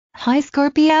Hi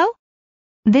Scorpio!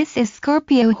 This is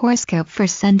Scorpio horoscope for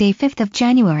Sunday 5th of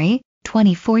January,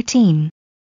 2014.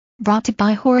 Brought to you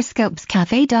by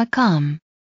HoroscopesCafe.com.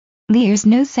 There's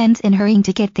no sense in hurrying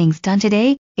to get things done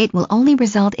today, it will only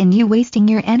result in you wasting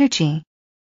your energy.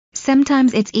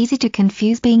 Sometimes it's easy to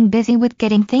confuse being busy with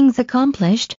getting things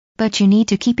accomplished, but you need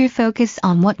to keep your focus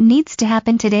on what needs to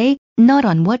happen today, not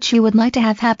on what you would like to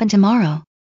have happen tomorrow.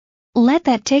 Let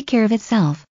that take care of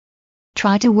itself.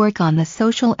 Try to work on the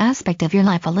social aspect of your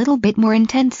life a little bit more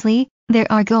intensely, there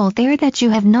are goals there that you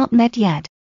have not met yet.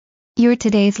 Your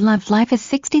today's love life is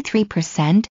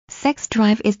 63%, sex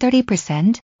drive is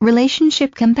 30%,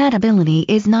 relationship compatibility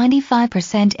is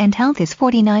 95% and health is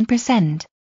 49%.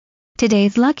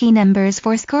 Today's lucky numbers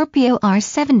for Scorpio are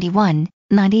 71,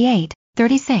 98,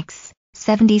 36,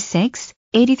 76,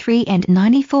 83 and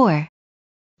 94.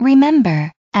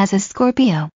 Remember, as a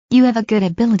Scorpio, you have a good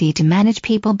ability to manage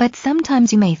people, but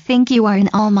sometimes you may think you are an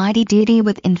almighty deity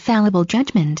with infallible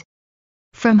judgment.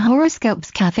 From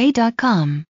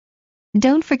HoroscopesCafe.com.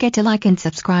 Don't forget to like and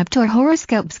subscribe to our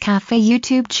Horoscopes Cafe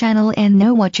YouTube channel and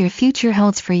know what your future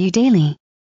holds for you daily.